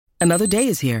Another day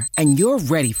is here, and you're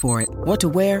ready for it. What to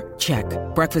wear? Check.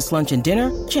 Breakfast, lunch, and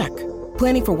dinner? Check.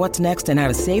 Planning for what's next and how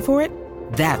to save for it?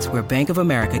 That's where Bank of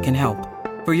America can help.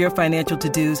 For your financial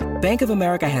to-dos, Bank of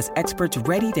America has experts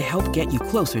ready to help get you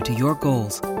closer to your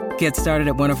goals. Get started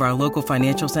at one of our local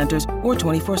financial centers or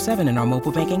 24/7 in our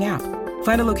mobile banking app.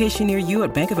 Find a location near you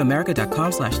at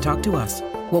bankofamerica.com/talktous.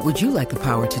 What would you like the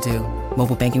power to do?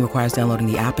 Mobile banking requires downloading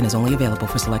the app and is only available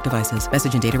for select devices.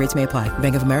 Message and data rates may apply.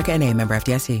 Bank of America N.A., member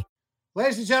FDIC.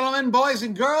 Ladies and gentlemen, boys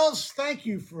and girls, thank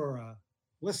you for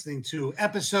listening to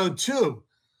episode 2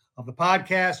 of the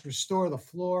podcast, Restore the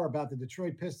Floor, about the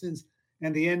Detroit Pistons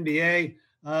and the NBA.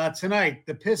 Tonight,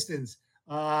 the Pistons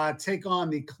take on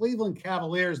the Cleveland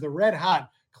Cavaliers, the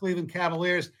red-hot Cleveland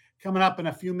Cavaliers. Coming up in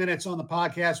a few minutes on the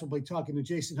podcast, we'll be talking to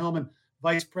Jason Hillman,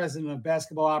 Vice President of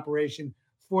Basketball Operation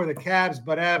for the Cavs.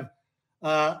 But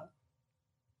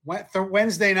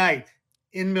Wednesday night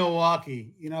in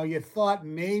Milwaukee, you thought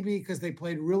maybe because they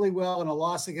played really well in a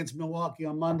loss against Milwaukee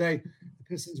on Monday, the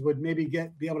Pistons would maybe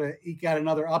be able to eke out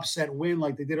another upset win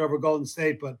like they did over Golden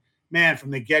State. But, man,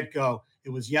 from the get-go, it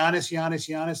was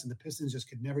Giannis, and the Pistons just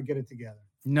could never get it together.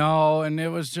 No, and it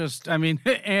was just, and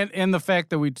the fact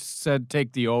that we said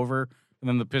take the over, and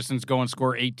then the Pistons go and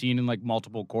score 18 in,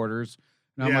 multiple quarters.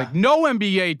 And I'm like, no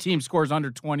NBA team scores under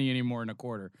 20 anymore in a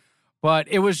quarter. But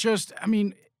it was just,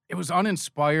 it was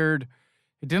uninspired.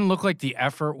 It didn't look like the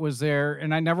effort was there,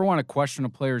 and I never want to question a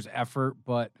player's effort,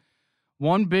 but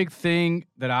one big thing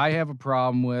that I have a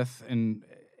problem with, and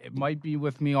it might be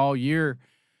with me all year,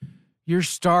 your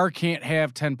star can't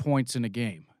have 10 points in a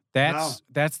game. That's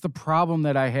the problem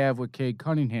that I have with Cade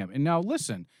Cunningham. And now,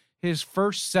 listen, his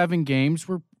first 7 games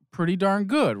were pretty darn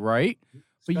good, right?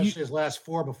 Especially his last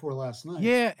 4 before last night.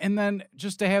 Yeah, and then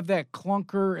just to have that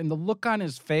clunker and the look on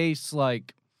his face,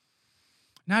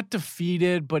 not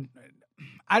defeated, but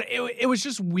it was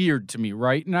just weird to me,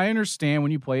 right? And I understand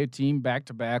when you play a team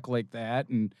back-to-back like that.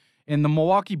 And the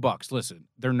Milwaukee Bucks, listen,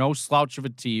 they're no slouch of a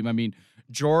team.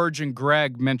 George and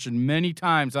Greg mentioned many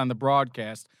times on the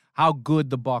broadcast how good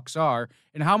the Bucks are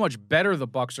and how much better the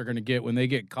Bucks are going to get when they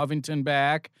get Covington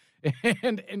back.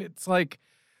 And it's like,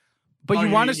 but you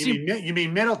want to see. You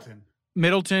mean Middleton?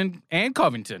 Middleton and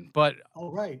Covington. But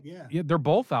right, yeah. Yeah, they're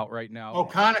both out right now. Oh,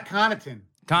 Connaughton.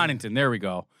 Connaughton, there we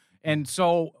go. And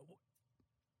so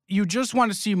you just want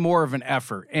to see more of an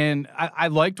effort. And I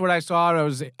liked what I saw. It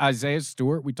was Isaiah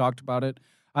Stewart. We talked about it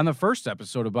on the first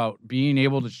episode about being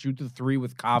able to shoot the 3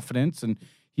 with confidence, and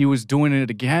he was doing it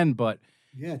again. But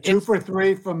 2 for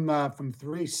 3 from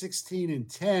 3, 16 and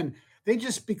 10. They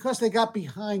just, because they got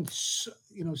behind,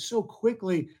 so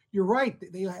quickly. You're right.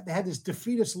 They had this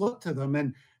defeatist look to them,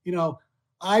 and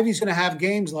Ivy's going to have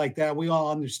games like that. We all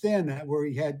understand that, where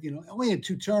he had only had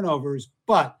 2 turnovers,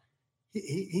 but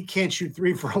he can't shoot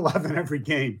 3 for 11 every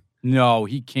game. No,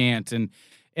 he can't. And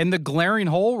the glaring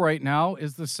hole right now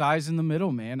is the size in the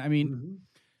middle, man.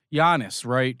 Giannis,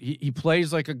 right? He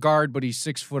plays like a guard, but he's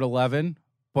 6'11",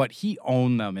 but he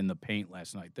owned them in the paint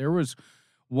last night. There was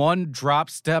one drop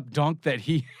step dunk that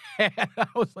he had. I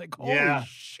was like, holy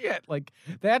shit.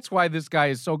 That's why this guy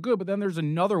is so good. But then there's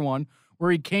another one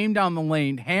where he came down the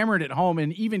lane, hammered it home,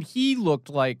 and even he looked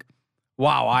like,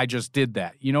 wow, I just did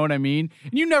that. You know what I mean?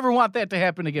 And you never want that to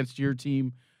happen against your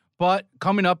team. But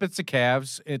coming up, it's the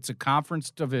Cavs. It's a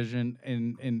conference division,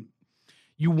 and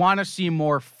you want to see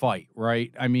more fight,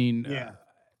 right? I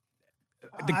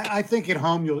think at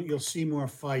home you'll see more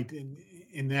fight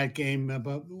in that game.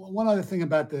 But one other thing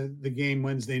about the game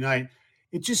Wednesday night,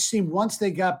 it just seemed once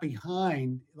they got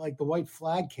behind, like the white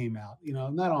flag came out,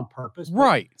 not on purpose,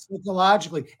 right?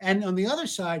 Psychologically. And on the other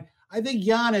side, I think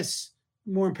Giannis,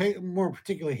 more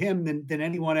particularly him than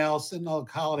anyone else, and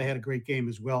Holiday had a great game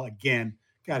as well. Again,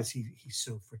 he's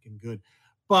so freaking good.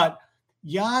 But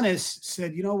Giannis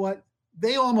said, you know what?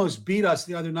 They almost beat us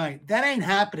the other night. That ain't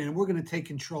happening. We're going to take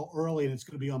control early, and it's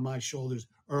going to be on my shoulders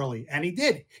early. And he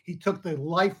did. He took the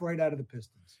life right out of the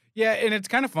Pistons. Yeah, and it's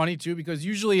kind of funny, too, because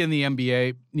usually in the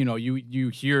NBA, you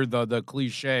hear the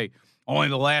cliche, only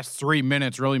the last 3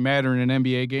 minutes really matter in an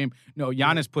NBA game. No,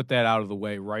 Giannis put that out of the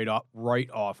way right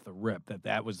off the rip,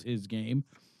 that was his game.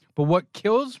 But what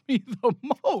kills me the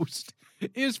most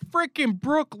is freaking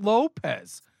Brook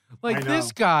Lopez.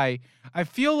 This guy, I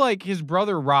feel like his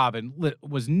brother Robin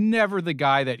was never the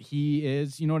guy that he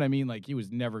is. You know what I mean? He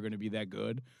was never going to be that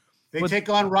good. They take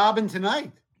on Robin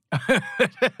tonight.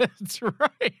 That's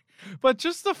right. But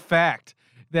just the fact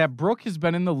that Brook has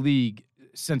been in the league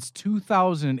since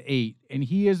 2008, and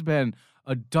he has been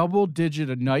a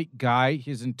double-digit-a-night guy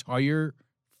his entire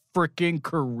freaking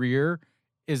career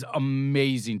is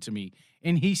amazing to me.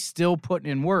 And he's still putting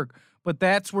in work. But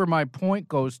that's where my point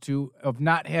goes to of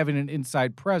not having an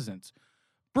inside presence.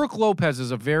 Brook Lopez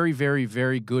is a very, very,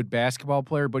 very good basketball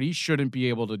player, but he shouldn't be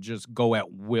able to just go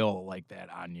at will like that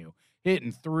on you.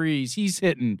 Hitting threes. He's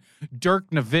hitting Dirk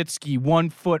Nowitzki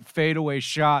 1-foot fadeaway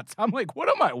shots. I'm like, what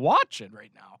am I watching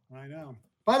right now? I know.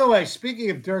 By the way, speaking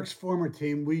of Dirk's former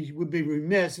team, we would be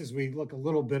remiss as we look a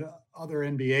little bit at other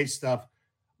NBA stuff,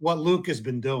 what Luke has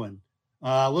been doing.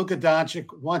 Luka Doncic,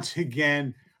 once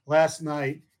again, last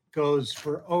night goes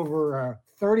for over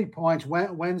 30 points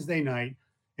Wednesday night.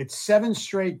 It's 7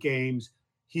 straight games.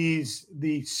 He's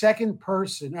the third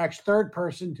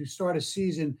person to start a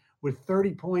season with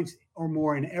 30 points or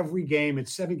more in every game.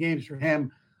 It's 7 games for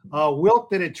him. Wilt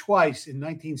did it twice in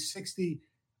 1960,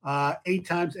 8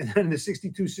 times, and then in the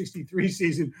 62-63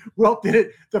 season, Wilt did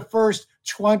it the first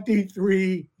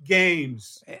 23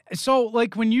 games. So,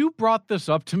 like, when you brought this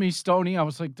up to me, Stoney, I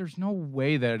was like, there's no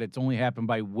way that it's only happened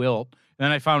by Wilt. And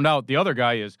then I found out the other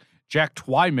guy is Jack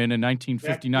Twyman in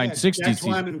 1959-60 Jack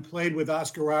Twyman, who played with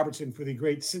Oscar Robertson for the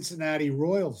great Cincinnati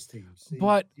Royals team.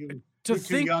 But you're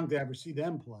too young to ever see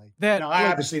them play. I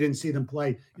like, obviously didn't see them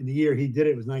play in the year he did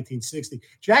it. It was 1960.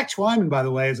 Jack Twyman, by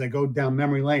the way, as I go down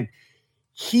memory lane,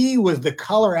 he was the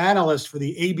color analyst for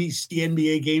the ABC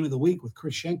NBA Game of the Week with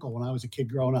Chris Schenkel when I was a kid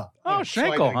growing up. Oh,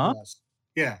 Schenkel, huh?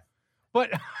 Yeah.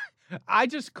 But I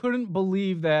just couldn't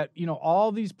believe that,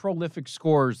 all these prolific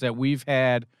scorers that we've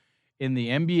had in the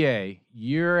NBA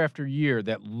year after year,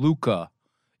 that Luka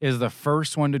is the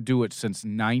first one to do it since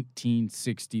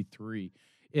 1963.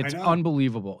 It's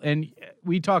unbelievable. And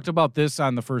we talked about this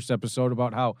on the first episode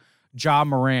about how Ja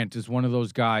Morant is one of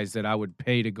those guys that I would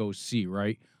pay to go see,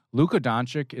 right? Luka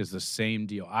Doncic is the same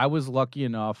deal. I was lucky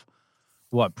enough,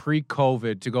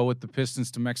 pre-COVID, to go with the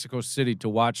Pistons to Mexico City to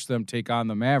watch them take on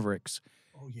the Mavericks.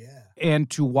 Oh, yeah. And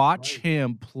to watch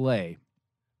him play,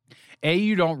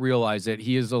 you don't realize that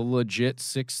he is a legit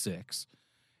 6'6".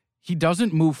 He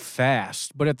doesn't move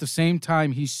fast, but at the same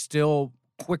time, he's still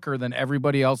quicker than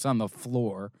everybody else on the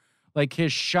floor. Like,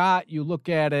 his shot, you look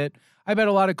at it, I bet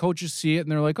a lot of coaches see it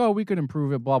and they're like, oh, we could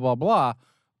improve it, blah, blah, blah.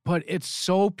 But it's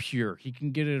so pure. He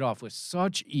can get it off with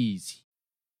such ease.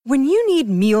 When you need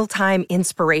mealtime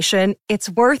inspiration,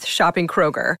 it's worth shopping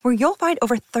Kroger, where you'll find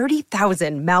over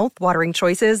 30,000 mouth-watering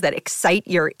choices that excite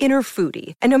your inner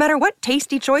foodie. And no matter what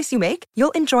tasty choice you make,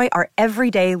 you'll enjoy our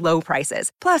everyday low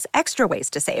prices, plus extra ways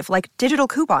to save, like digital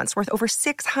coupons worth over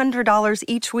 $600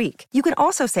 each week. You can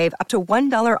also save up to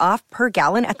 $1 off per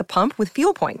gallon at the pump with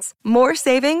fuel points. More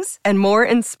savings and more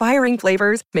inspiring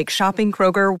flavors make shopping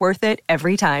Kroger worth it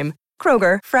every time.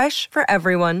 Kroger, fresh for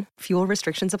everyone. Fuel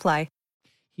restrictions apply.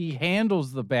 He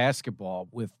handles the basketball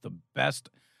with the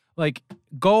best. Like,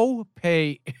 go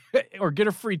pay or get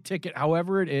a free ticket,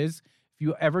 however it is. If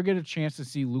you ever get a chance to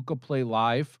see Luka play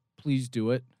live, please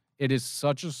do it. It is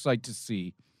such a sight to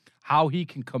see how he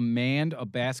can command a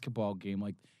basketball game.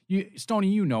 Like, Stoney,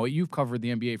 you know it. You've covered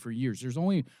the NBA for years. There's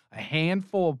only a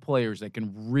handful of players that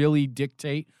can really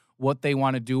dictate what they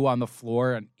want to do on the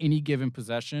floor on any given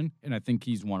possession, and I think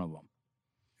he's one of them.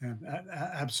 Yeah,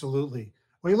 absolutely.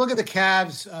 Well, you look at the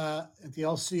Cavs at the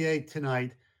LCA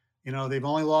tonight, they've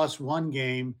only lost one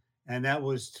game, and that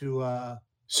was to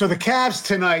so the Cavs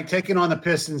tonight taking on the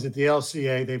Pistons at the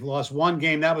LCA. They've lost one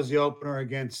game. That was the opener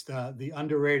against the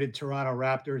underrated Toronto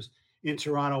Raptors in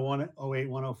Toronto,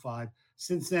 108-105.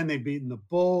 Since then, they've beaten the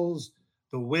Bulls,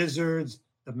 the Wizards,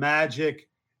 the Magic,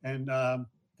 and the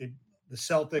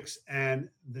Celtics and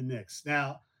the Knicks.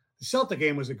 Now, the Celtic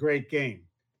game was a great game.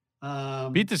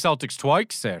 Beat the Celtics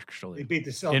twice, actually. They beat the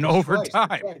Celtics in overtime.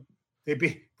 Twice. Right. They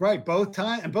beat both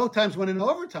times, and both times went in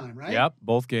overtime, right? Yep,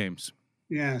 both games.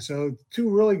 Yeah, so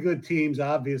 2 really good teams,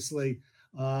 obviously,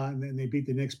 and then they beat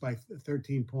the Knicks by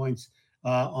 13 points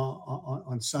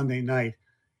on Sunday night.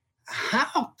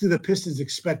 How do the Pistons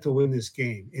expect to win this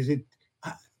game? Is it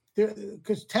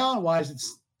because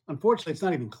talent-wise, unfortunately it's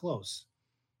not even close.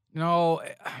 No.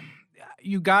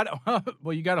 You got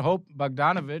to hope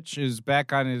Bogdanovich is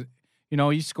back on his.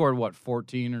 He scored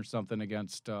 14 or something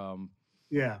against the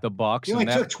Bucks. He only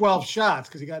took 12 shots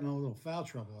because he got in a little foul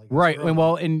trouble. Right. Early.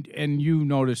 Well, and you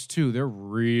notice too, they're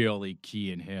really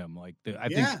keying him. Like I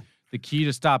think the key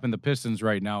to stopping the Pistons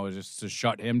right now is just to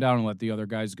shut him down and let the other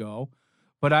guys go.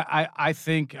 But I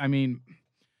think,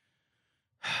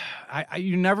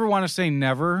 you never want to say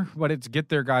never, but it's get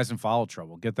their guys in foul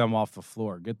trouble, get them off the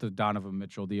floor, get the Donovan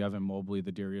Mitchell, the Evan Mobley,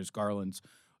 the Darius Garlands.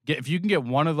 If you can get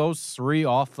one of those 3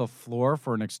 off the floor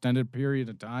for an extended period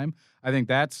of time, I think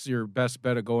that's your best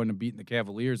bet of going and beating the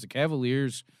Cavaliers. The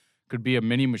Cavaliers could be a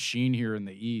mini machine here in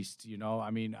the East.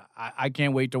 I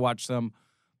can't wait to watch them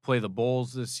play the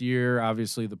Bulls this year,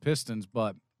 obviously the Pistons,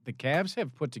 but the Cavs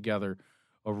have put together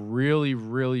a really,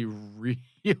 really,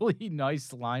 really nice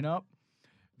lineup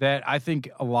that I think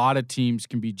a lot of teams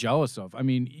can be jealous of. I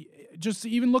mean, just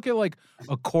even look at like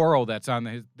a Coro that's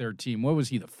on their team. What was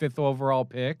he, the 5th overall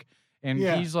pick? And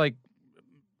he's like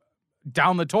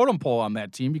down the totem pole on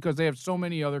that team because they have so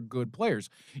many other good players.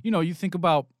 You think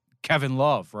about Kevin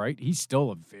Love, right? He's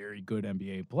still a very good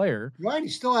NBA player. Right.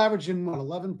 He's still averaging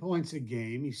 11 points a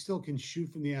game. He still can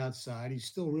shoot from the outside. He's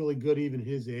still really good, even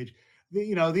his age.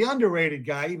 The underrated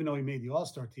guy, even though he made the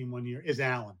All-Star team one year, is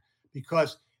Allen,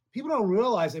 because people don't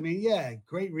realize,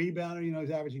 great rebounder, he's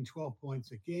averaging 12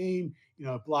 points a game,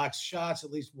 blocks shots,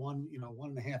 at least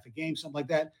 1.5 a game, something like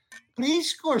that. But he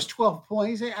scores 12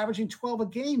 points. He's averaging 12 a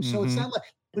game. So it's not like,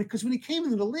 because when he came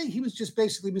into the league, he was just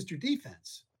basically Mr.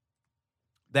 Defense.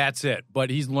 That's it. But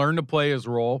he's learned to play his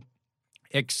role,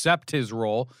 accept his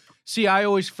role. See, I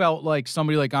always felt like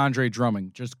somebody like Andre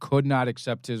Drummond just could not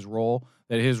accept his role,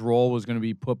 that his role was going to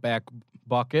be put back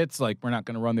buckets, like we're not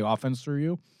going to run the offense through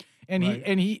you.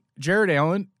 And Jared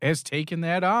Allen has taken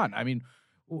that on. I mean,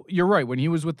 you're right. When he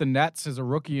was with the Nets as a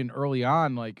rookie and early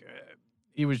on, like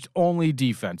he was only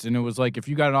defense. And it was like, if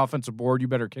you got an offensive board, you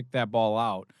better kick that ball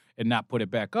out and not put it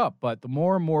back up. But the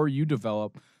more and more you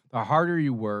develop, the harder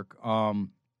you work.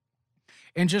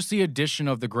 And just the addition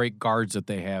of the great guards that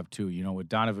they have too, with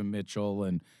Donovan Mitchell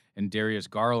and Darius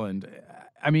Garland.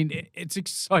 I mean, it's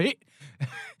exciting.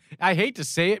 I hate to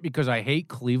say it because I hate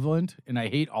Cleveland and I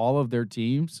hate all of their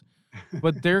teams,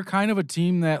 but they're kind of a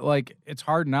team that, like, it's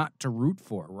hard not to root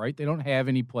for, right? They don't have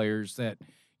any players that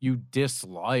you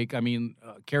dislike. I mean,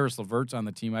 Karis LeVert's on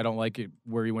the team. I don't like it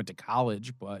where he went to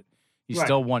college, but he's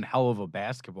still one hell of a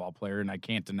basketball player, and I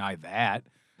can't deny that.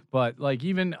 But, like,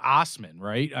 even Osman,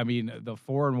 right? I mean, the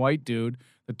foreign white dude,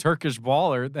 the Turkish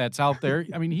baller that's out there.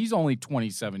 I mean, he's only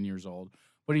 27 years old,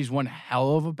 but he's one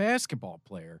hell of a basketball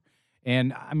player.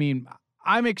 And, I mean,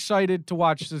 I'm excited to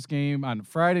watch this game on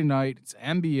Friday night. It's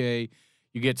NBA.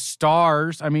 You get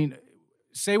stars. I mean,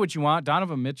 say what you want.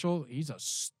 Donovan Mitchell, he's a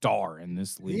star in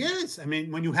this league. He is. I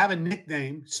mean, when you have a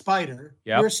nickname, Spider,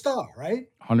 you're a star, right?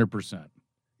 100%.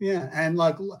 Yeah, and,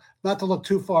 like, not to look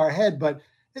too far ahead, but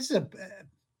this is a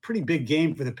pretty big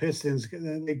game for the Pistons.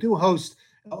 They do host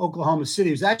Oklahoma City,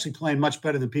 who's actually playing much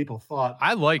better than people thought.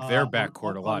 I like their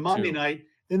backcourt a lot, on Monday night.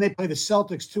 Then they play the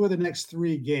Celtics 2 of the next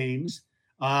 3 games.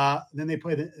 Then they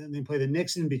play the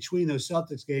Knicks in between those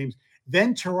Celtics games.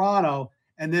 Then Toronto,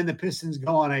 and then the Pistons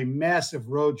go on a massive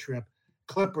road trip.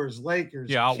 Clippers,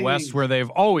 Lakers, out Kings, west where they've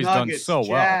always Nuggets, done so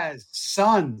Jazz,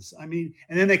 Suns. I mean,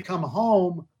 and then they come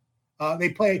home. They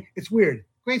play. It's weird.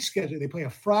 Great schedule. They play a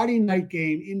Friday night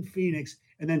game in Phoenix,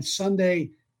 and then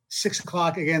Sunday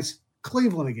 6:00 against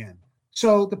Cleveland again.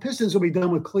 So the Pistons will be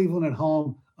done with Cleveland at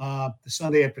home the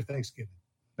Sunday after Thanksgiving.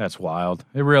 That's wild.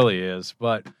 It really is.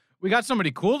 But we got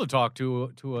somebody cool to talk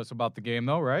to us about the game,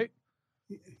 though, right?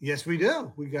 Yes, we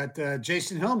do. We got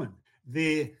Jason Hillman,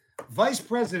 the Vice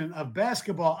President of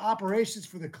Basketball Operations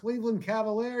for the Cleveland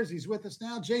Cavaliers. He's with us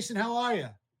now. Jason, how are you?